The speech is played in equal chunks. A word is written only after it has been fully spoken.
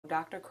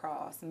Dr.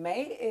 Cross,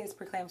 May is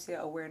Preeclampsia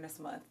Awareness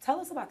Month.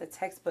 Tell us about the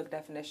textbook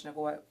definition of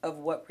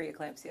what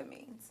preeclampsia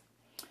means.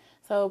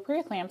 So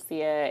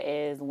preeclampsia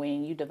is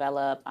when you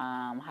develop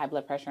high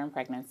blood pressure in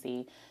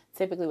pregnancy,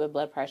 typically with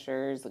blood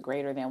pressures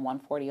greater than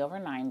 140 over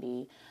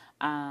 90,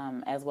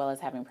 as well as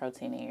having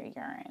protein in your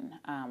urine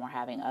or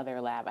having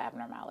other lab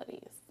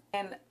abnormalities.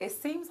 And it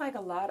seems like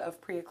a lot of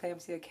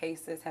preeclampsia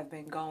cases have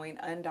been going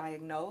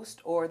undiagnosed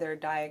or they're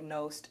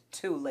diagnosed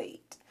too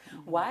late.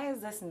 Why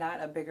is this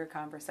not a bigger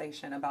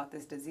conversation about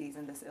this disease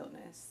and this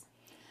illness?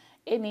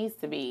 It needs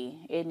to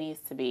be. It needs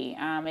to be.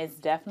 It's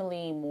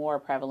definitely more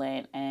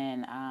prevalent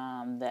in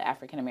the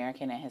African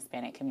American and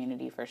Hispanic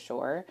community for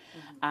sure.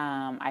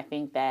 I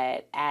think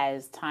that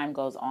as time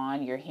goes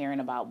on, you're hearing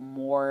about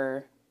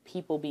more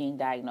people being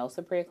diagnosed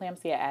with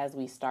preeclampsia as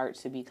we start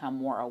to become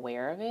more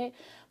aware of it.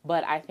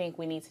 But I think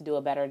we need to do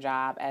a better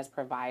job as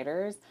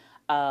providers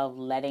of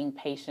letting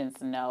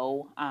patients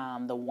know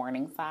the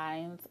warning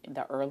signs,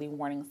 the early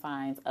warning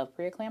signs of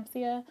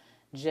preeclampsia,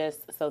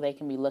 just so they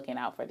can be looking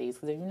out for these.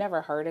 Because if you've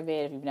never heard of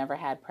it, if you've never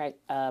had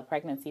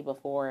pregnancy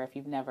before, if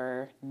you've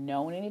never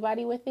known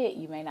anybody with it,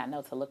 you may not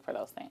know to look for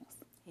those things.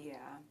 Yeah.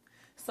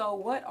 So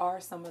what are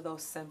some of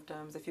those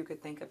symptoms, if you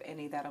could think of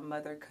any, that a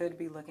mother could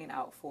be looking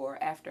out for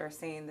after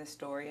seeing this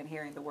story and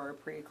hearing the word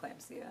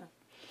preeclampsia?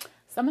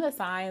 Some of the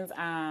signs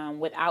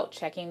without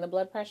checking the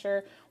blood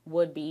pressure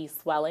would be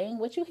swelling,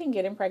 which you can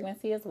get in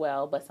pregnancy as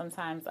well, but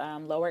sometimes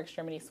lower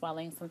extremity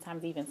swelling,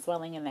 sometimes even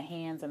swelling in the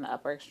hands and the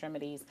upper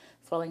extremities,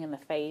 swelling in the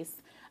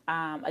face.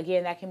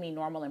 Again, that can be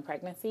normal in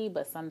pregnancy,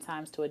 but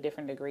sometimes to a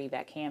different degree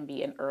that can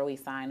be an early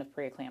sign of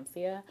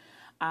preeclampsia.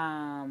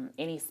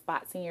 Any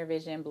spots in your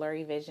vision,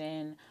 blurry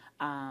vision,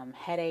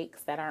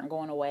 headaches that aren't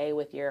going away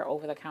with your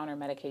over-the-counter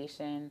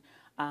medication,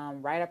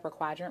 right upper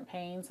quadrant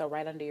pain, so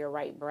right under your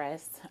right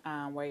breast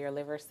where your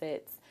liver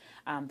sits.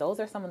 Those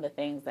are some of the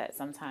things that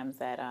sometimes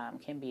that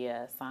can be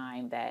a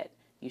sign that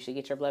you should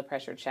get your blood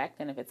pressure checked,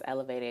 and if it's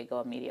elevated,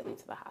 go immediately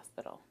to the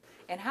hospital.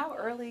 And how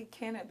early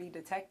can it be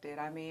detected?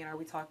 I mean, are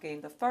we talking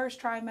the first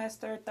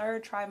trimester,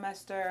 third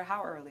trimester?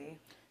 How early?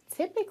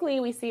 Typically,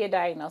 we see it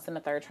diagnosed in the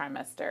third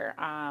trimester.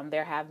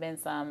 There have been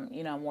some,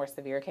 more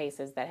severe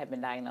cases that have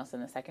been diagnosed in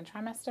the second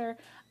trimester.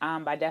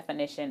 By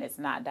definition, it's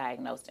not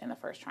diagnosed in the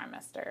first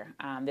trimester.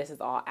 This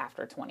is all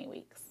after 20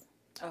 weeks.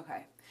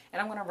 Okay.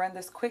 And I'm going to run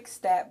this quick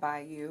stat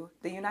by you.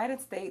 The United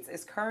States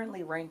is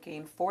currently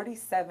ranking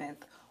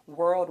 47th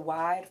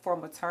worldwide for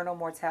maternal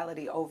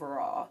mortality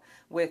overall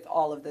with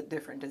all of the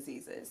different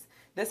diseases.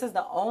 This is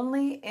the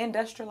only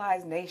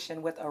industrialized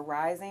nation with a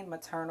rising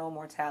maternal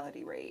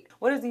mortality rate.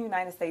 What is the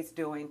United States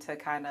doing to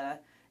kind of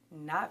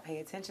not pay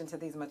attention to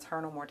these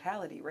maternal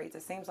mortality rates?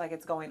 It seems like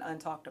it's going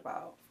untalked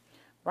about.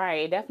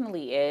 Right, it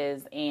definitely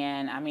is.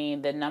 And I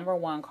mean, the number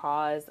one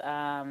cause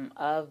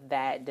of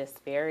that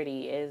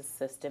disparity is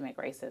systemic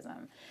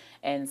racism.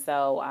 And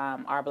so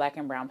our black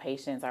and brown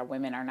patients, our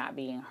women, are not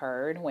being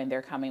heard when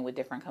they're coming with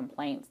different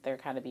complaints. They're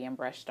kind of being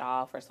brushed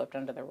off or swept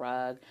under the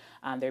rug.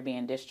 They're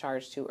being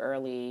discharged too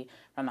early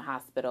from the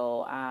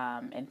hospital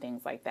and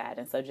things like that.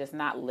 And so just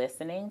not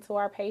listening to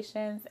our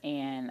patients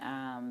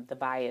and the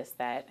bias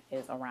that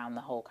is around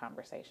the whole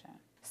conversation.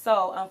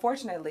 So,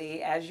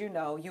 unfortunately, as you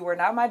know, you were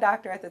not my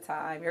doctor at the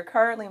time. You're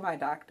currently my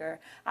doctor.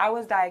 I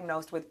was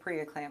diagnosed with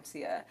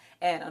preeclampsia,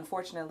 and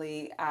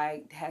unfortunately,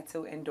 I had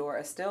to endure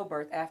a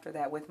stillbirth after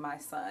that with my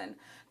son.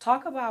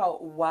 Talk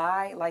about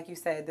why, like you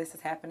said, this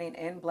is happening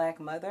in black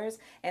mothers,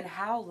 and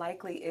how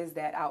likely is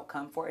that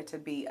outcome for it to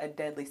be a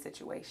deadly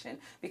situation?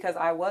 Because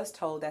I was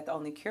told that the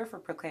only cure for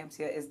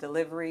preeclampsia is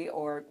delivery,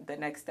 or the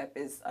next step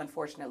is,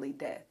 unfortunately,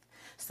 death.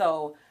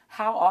 So,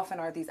 how often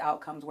are these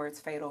outcomes where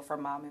it's fatal for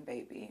mom and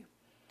baby?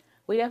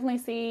 We definitely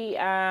see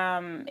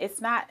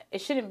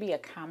it shouldn't be a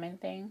common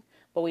thing,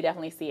 but we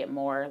definitely see it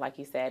more, like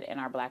you said, in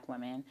our black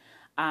women.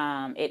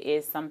 It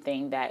is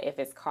something that if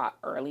it's caught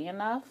early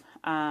enough,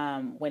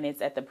 when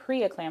it's at the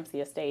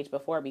pre-eclampsia stage,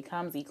 before it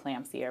becomes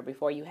eclampsia, or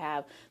before you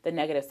have the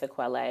negative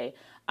sequelae,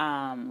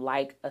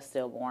 like a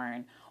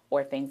stillborn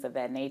or things of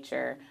that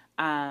nature,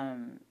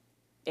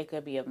 it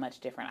could be a much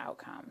different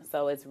outcome.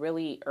 So it's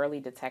really early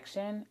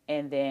detection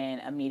and then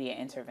immediate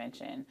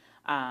intervention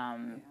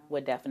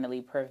would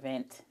definitely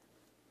prevent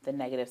the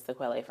negative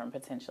sequelae from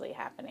potentially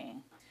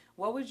happening.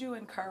 What would you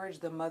encourage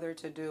the mother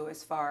to do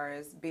as far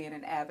as being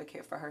an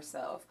advocate for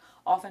herself?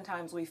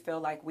 Oftentimes we feel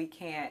like we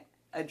can't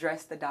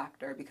address the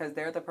doctor because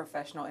they're the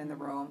professional in the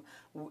room.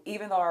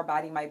 Even though our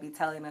body might be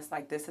telling us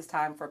like this is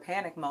time for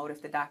panic mode,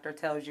 if the doctor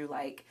tells you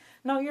like,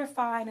 no, you're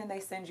fine, and they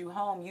send you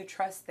home, you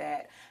trust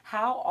that.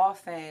 How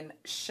often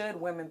should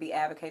women be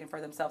advocating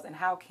for themselves, and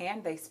how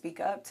can they speak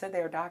up to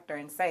their doctor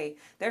and say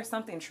there's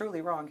something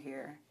truly wrong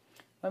here?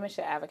 Women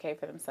should advocate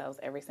for themselves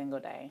every single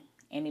day.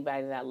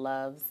 Anybody that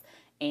loves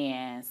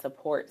and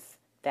supports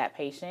that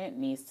patient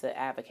needs to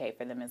advocate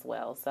for them as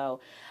well.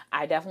 So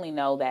I definitely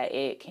know that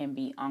it can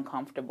be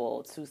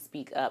uncomfortable to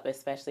speak up,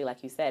 especially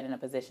like you said, in a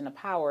position of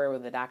power where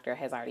the doctor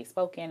has already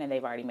spoken and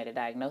they've already made a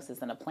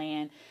diagnosis and a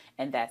plan,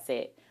 and that's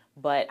it.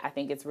 But I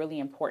think it's really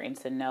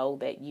important to know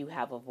that you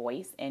have a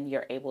voice and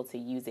you're able to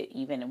use it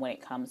even when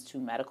it comes to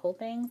medical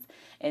things.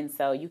 And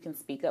so you can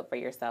speak up for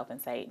yourself and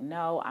say,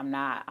 no, I'm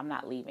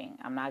not leaving.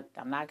 I'm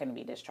not going to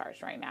be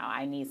discharged right now.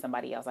 I need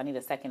somebody else. I need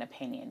a second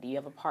opinion. Do you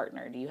have a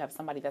partner? Do you have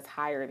somebody that's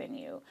higher than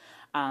you?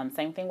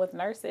 Same thing with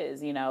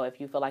nurses. You know, if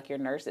you feel like your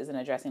nurse isn't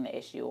addressing the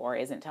issue or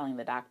isn't telling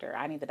the doctor,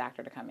 I need the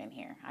doctor to come in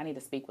here. I need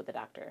to speak with the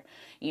doctor,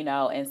 you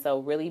know, and so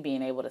really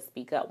being able to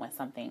speak up when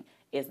something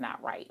is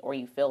not right or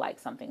you feel like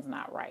something's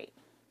not right.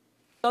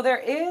 So there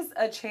is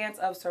a chance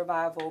of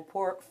survival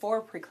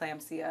for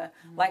preeclampsia.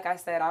 Like I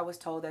said, I was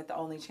told that the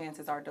only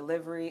chances are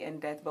delivery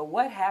and death. But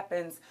what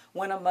happens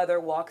when a mother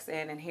walks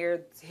in and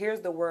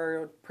here's the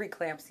word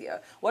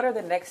preeclampsia? What are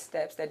the next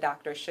steps that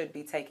doctors should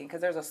be taking?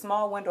 Because there's a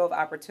small window of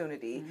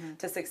opportunity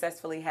to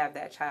successfully have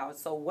that child.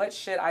 So what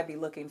should I be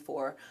looking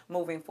for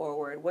moving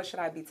forward? What should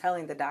I be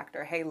telling the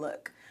doctor? Hey,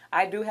 look,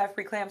 I do have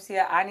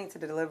preeclampsia. I need to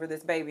deliver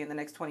this baby in the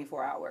next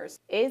 24 hours.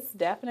 It's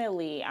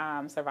definitely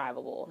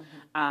survivable.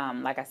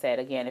 Like I said,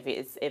 again, if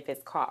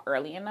it's caught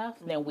early enough,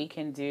 then we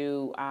can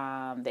do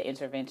the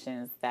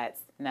interventions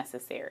that's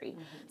necessary.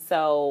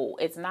 So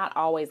it's not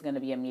always going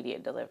to be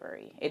immediate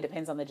delivery. It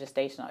depends on the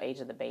gestational age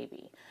of the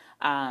baby.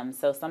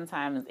 So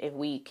sometimes if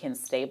we can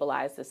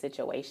stabilize the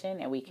situation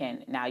and we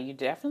can, now you're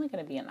definitely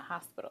going to be in the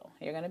hospital.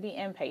 You're going to be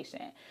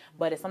inpatient.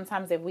 But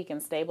sometimes if we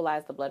can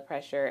stabilize the blood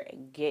pressure,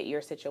 get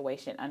your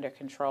situation under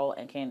control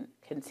and can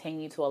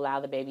continue to allow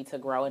the baby to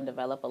grow and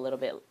develop a little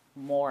bit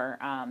more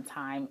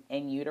time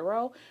in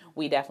utero,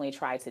 we definitely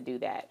try to do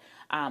that.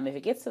 If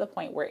it gets to the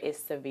point where it's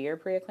severe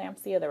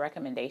preeclampsia, the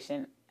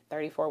recommendation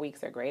 34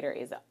 weeks or greater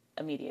is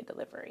immediate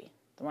delivery.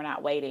 We're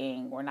not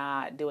waiting. We're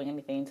not doing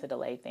anything to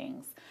delay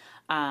things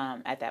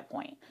at that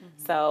point.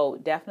 So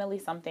definitely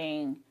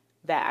something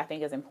that I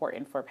think is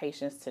important for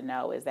patients to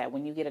know is that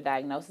when you get a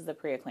diagnosis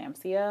of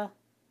preeclampsia,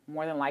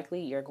 more than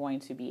likely you're going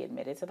to be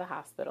admitted to the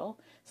hospital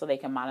so they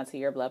can monitor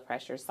your blood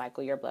pressure,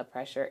 cycle your blood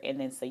pressure, and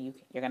then so you're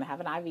going to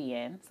have an IV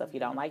in. So if you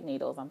don't like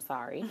needles, I'm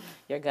sorry,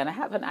 you're going to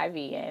have an IV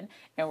in,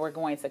 and we're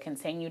going to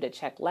continue to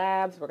check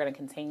labs. We're going to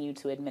continue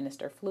to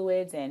administer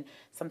fluids and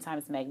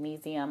sometimes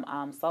magnesium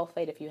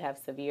sulfate if you have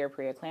severe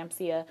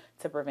preeclampsia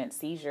to prevent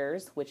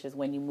seizures, which is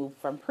when you move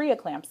from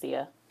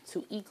preeclampsia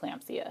to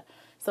eclampsia.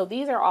 So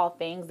these are all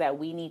things that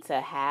we need to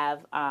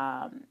have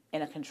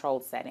in a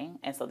controlled setting.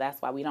 And so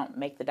that's why we don't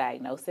make the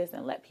diagnosis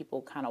and let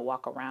people kind of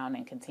walk around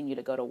and continue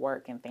to go to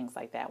work and things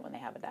like that when they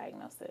have a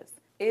diagnosis.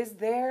 Is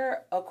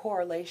there a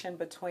correlation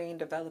between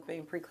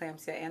developing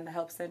preeclampsia and the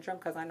HELP syndrome?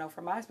 Because I know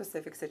for my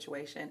specific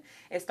situation,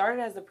 it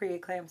started as the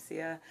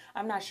preeclampsia.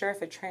 I'm not sure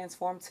if it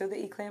transformed to the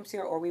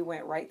eclampsia or we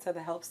went right to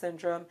the HELP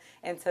syndrome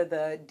and to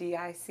the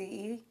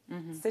DICE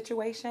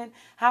situation.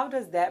 How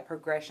does that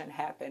progression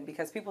happen?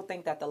 Because people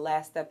think that the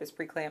last step is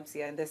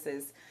preeclampsia and this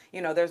is,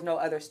 you know, there's no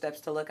other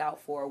steps to look out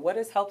for. What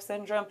is HELP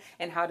syndrome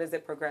and how does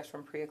it progress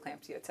from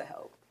preeclampsia to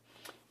HELP?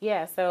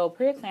 Yeah, so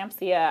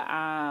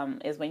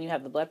preeclampsia is when you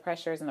have the blood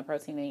pressures and the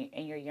protein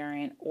in your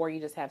urine, or you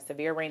just have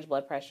severe range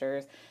blood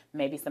pressures,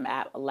 maybe some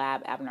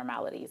lab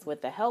abnormalities.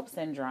 With the HELP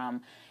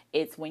syndrome,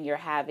 it's when you're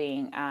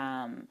having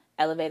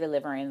elevated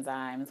liver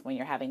enzymes, when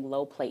you're having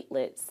low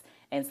platelets,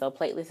 and so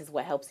platelets is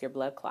what helps your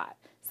blood clot.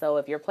 So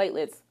if your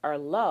platelets are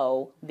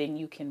low, then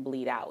you can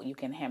bleed out, you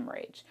can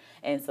hemorrhage.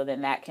 And so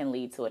then that can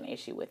lead to an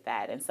issue with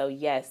that. And so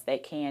yes,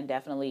 that can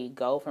definitely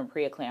go from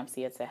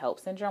preeclampsia to HELP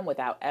syndrome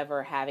without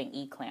ever having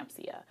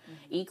eclampsia.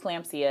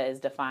 Eclampsia is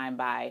defined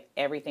by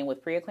everything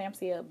with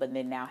preeclampsia, but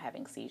then now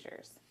having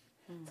seizures.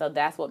 So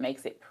that's what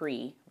makes it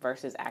pre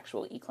versus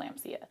actual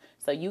eclampsia.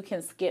 So you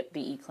can skip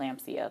the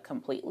eclampsia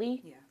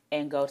completely.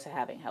 And go to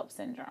having HELP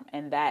syndrome.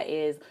 And that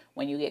is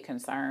when you get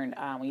concerned,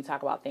 when you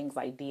talk about things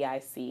like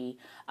DIC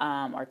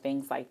or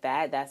things like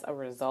that, that's a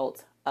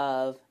result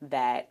of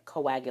that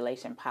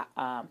coagulation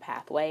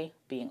pathway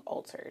being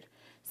altered.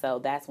 So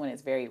that's when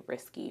it's very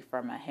risky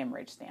from a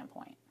hemorrhage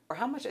standpoint. Or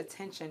how much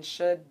attention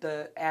should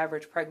the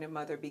average pregnant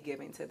mother be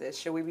giving to this?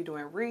 Should we be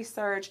doing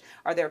research?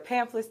 Are there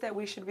pamphlets that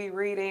we should be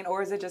reading?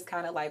 Or is it just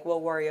kind of like, we'll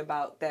worry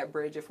about that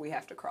bridge if we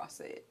have to cross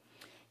it?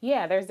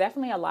 Yeah, there's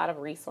definitely a lot of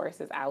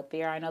resources out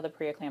there. I know the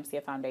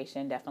Pre-eclampsia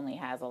Foundation definitely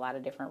has a lot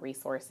of different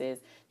resources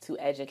to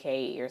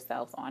educate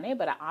yourselves on it.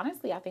 But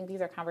honestly, I think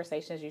these are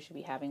conversations you should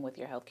be having with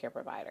your healthcare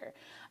provider.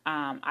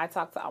 I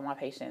talk to all my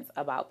patients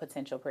about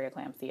potential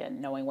preeclampsia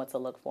and knowing what to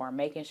look for,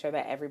 making sure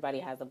that everybody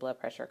has a blood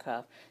pressure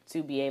cuff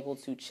to be able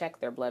to check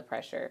their blood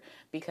pressure.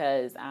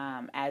 Because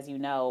as you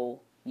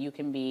know, you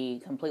can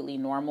be completely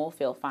normal,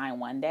 feel fine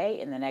one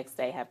day, and the next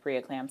day have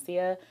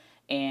preeclampsia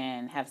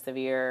and have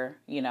severe,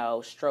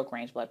 stroke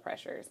range blood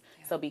pressures.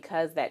 So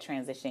because that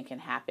transition can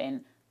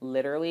happen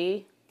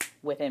literally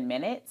within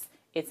minutes,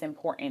 it's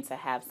important to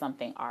have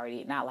something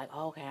already, not like,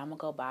 oh, okay, I'm going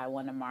to go buy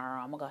one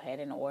tomorrow. I'm going to go ahead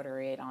and order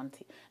it on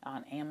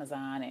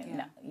Amazon. And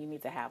no, you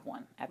need to have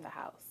one at the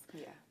house.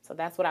 Yeah. So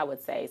that's what I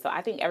would say. So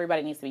I think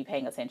everybody needs to be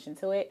paying attention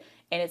to it.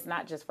 And it's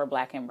not just for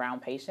Black and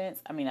brown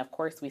patients. I mean, of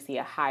course, we see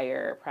a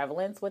higher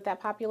prevalence with that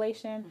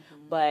population.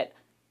 But,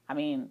 I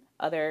mean,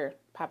 other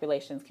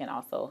populations can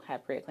also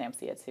have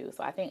preeclampsia too.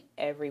 So I think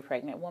every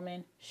pregnant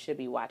woman should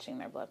be watching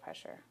their blood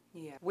pressure.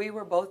 Yeah, we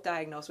were both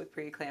diagnosed with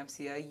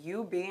preeclampsia.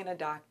 You being a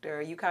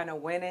doctor, you kind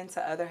of went into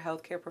other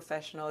healthcare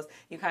professionals.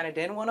 You kind of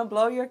didn't want to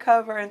blow your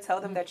cover and tell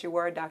them that you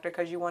were a doctor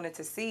because you wanted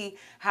to see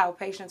how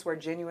patients were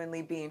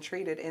genuinely being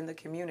treated in the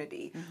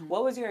community.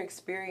 What was your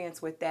experience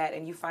with that?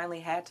 And you finally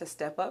had to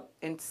step up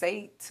and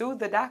say to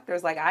the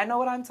doctors, like, I know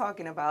what I'm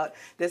talking about.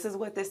 This is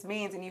what this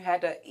means. And you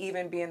had to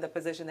even be in the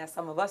position that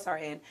some of us are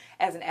in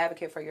as an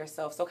advocate for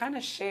yourself. So kind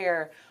of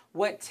share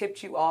what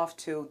tipped you off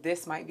to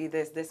this might be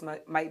this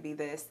might be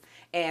this,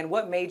 and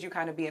what made you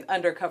kind of be an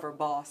undercover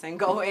boss and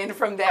go in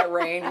from that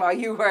range while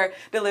you were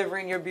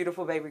delivering your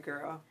beautiful baby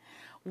girl?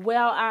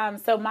 Well,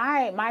 so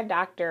my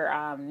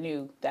doctor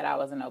knew that I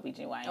was an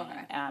OBGYN,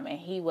 Okay. And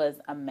he was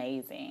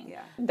amazing.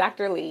 Yeah.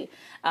 Dr. Lee,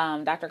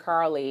 Dr.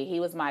 Carl Lee, he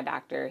was my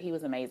doctor. He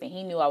was amazing.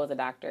 He knew I was a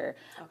doctor.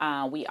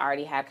 Okay. We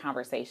already had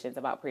conversations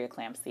about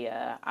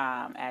preeclampsia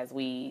as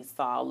we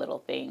saw little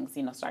things,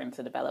 starting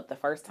to develop. The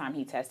first time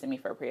he tested me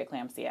for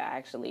preeclampsia, I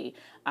actually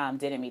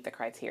didn't meet the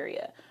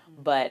criteria.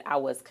 But I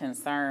was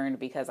concerned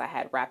because I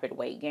had rapid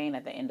weight gain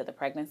at the end of the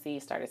pregnancy,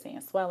 started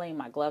seeing swelling,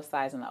 my glove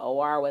size in the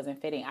OR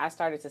wasn't fitting. I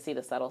started to see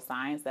the subtle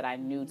signs that I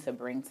knew to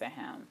bring to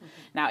him.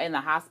 Now, in the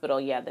hospital,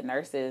 the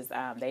nurses,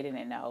 they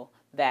didn't know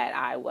that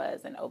I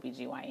was an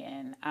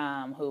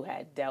OBGYN who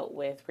had dealt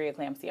with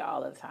preeclampsia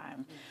all the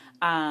time.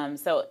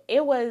 So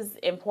it was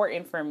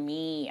important for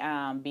me,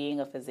 being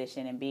a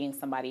physician and being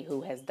somebody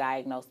who has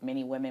diagnosed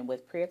many women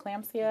with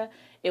preeclampsia,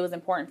 it was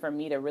important for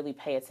me to really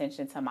pay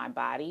attention to my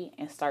body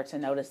and start to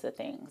notice the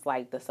things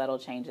like the subtle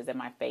changes in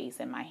my face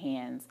and my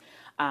hands.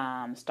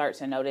 Start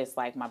to notice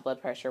like my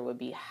blood pressure would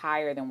be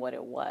higher than what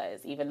it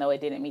was. Even though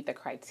it didn't meet the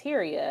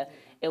criteria,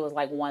 it was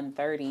like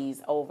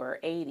 130s over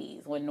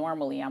 80s when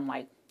normally I'm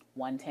like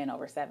 110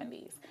 over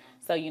 70s.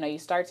 So, you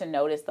start to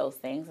notice those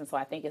things. And so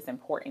I think it's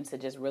important to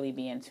just really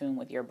be in tune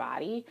with your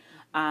body.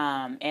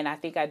 And I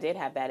think I did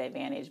have that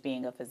advantage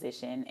being a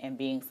physician and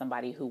being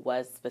somebody who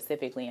was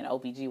specifically an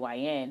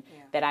OBGYN,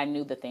 that I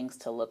knew the things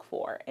to look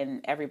for.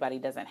 And everybody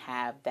doesn't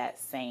have that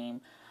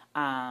same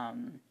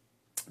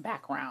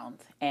background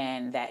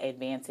and that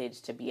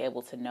advantage to be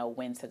able to know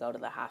when to go to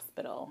the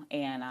hospital.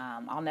 And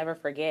I'll never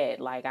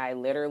forget, like I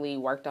literally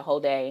worked a whole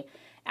day.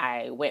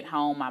 I went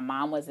home. My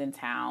mom was in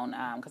town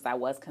because I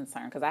was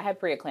concerned because I had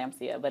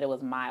preeclampsia, but it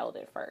was mild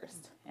at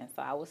first. And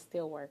so I was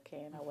still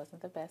working. I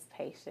wasn't the best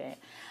patient.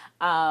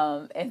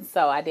 And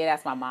so I did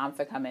ask my mom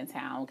to come in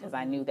town because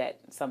I knew that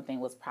something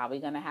was probably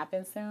going to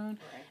happen soon.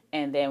 Right.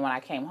 And then when I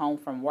came home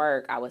from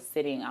work, I was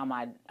sitting on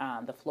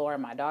the floor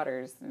in my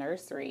daughter's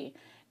nursery,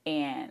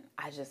 and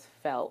I just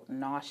felt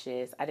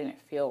nauseous. I didn't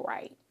feel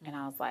right. And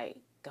I was like,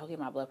 go get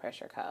my blood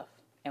pressure cuff.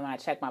 And when I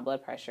checked my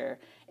blood pressure,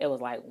 it was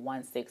like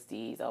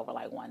 160s over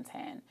like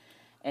 110.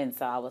 And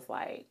so I was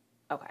like,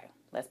 okay,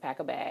 let's pack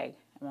a bag.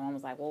 And my mom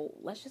was like, well,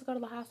 let's just go to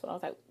the hospital. I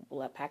was like,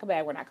 well, let's pack a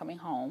bag. We're not coming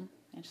home.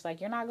 And she's like,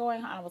 you're not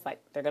going home. I was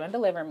like, they're going to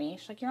deliver me.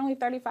 She's like, you're only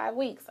 35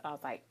 weeks. I was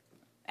like,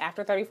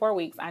 after 34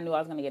 weeks, I knew I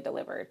was going to get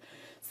delivered.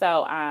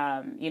 So,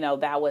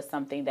 that was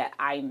something that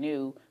I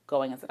knew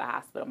going into the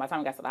hospital. By the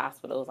time I got to the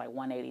hospital, it was like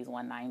 180s,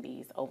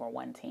 190s over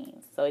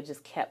 110s. So it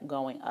just kept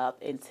going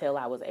up until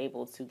I was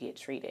able to get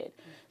treated.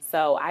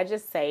 So I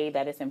just say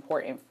that it's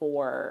important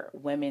for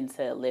women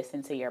to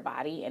listen to your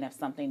body. And if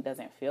something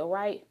doesn't feel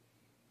right,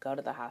 go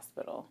to the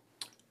hospital.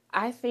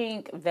 I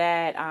think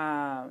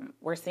that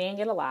we're seeing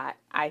it a lot.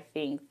 I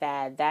think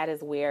that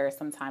is where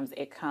sometimes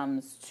it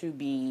comes to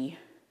be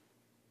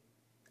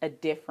a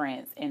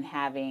difference in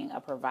having a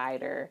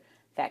provider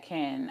that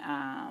can,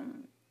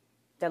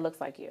 that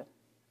looks like you,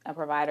 a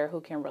provider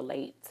who can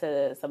relate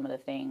to some of the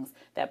things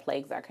that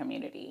plagues our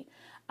community.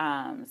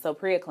 So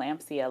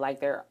preeclampsia, like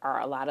there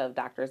are a lot of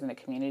doctors in the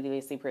community,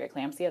 they see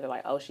preeclampsia, they're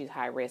like, oh, she's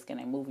high risk, and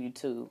they move you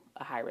to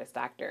a high risk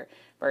doctor,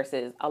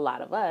 versus a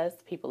lot of us,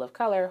 people of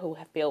color, who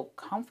feel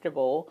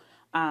comfortable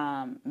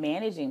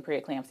managing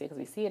preeclampsia because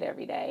we see it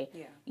every day.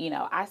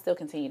 Yeah. I still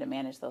continue to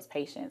manage those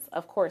patients,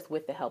 of course,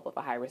 with the help of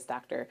a high risk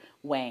doctor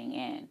weighing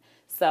in.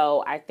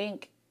 So I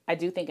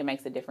do think it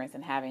makes a difference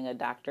in having a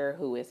doctor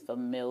who is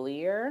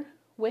familiar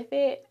with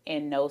it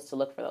and knows to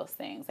look for those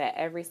things. At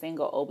every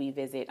single OB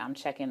visit, I'm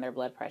checking their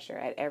blood pressure.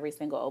 At every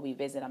single OB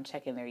visit, I'm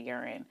checking their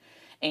urine.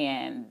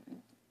 And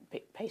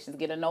patients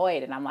get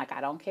annoyed, and I'm like,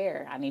 I don't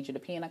care. I need you to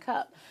pee in a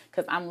cup,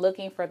 because I'm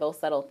looking for those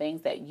subtle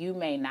things that you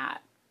may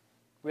not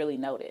really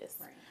notice.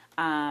 Right.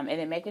 And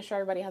then making sure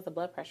everybody has a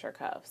blood pressure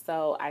cuff.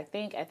 So I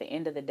think at the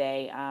end of the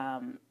day,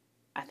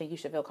 I think you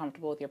should feel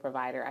comfortable with your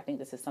provider. I think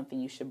this is something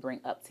you should bring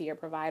up to your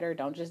provider.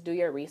 Don't just do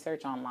your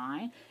research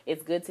online.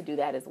 It's good to do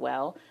that as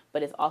well,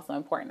 but it's also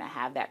important to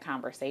have that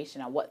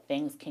conversation on what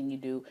things can you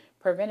do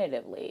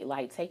preventatively.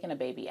 Like taking a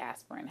baby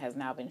aspirin has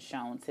now been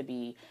shown to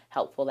be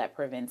helpful at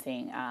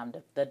preventing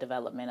the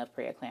development of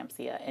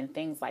preeclampsia, and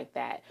things like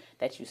that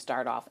you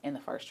start off in the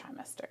first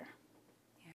trimester.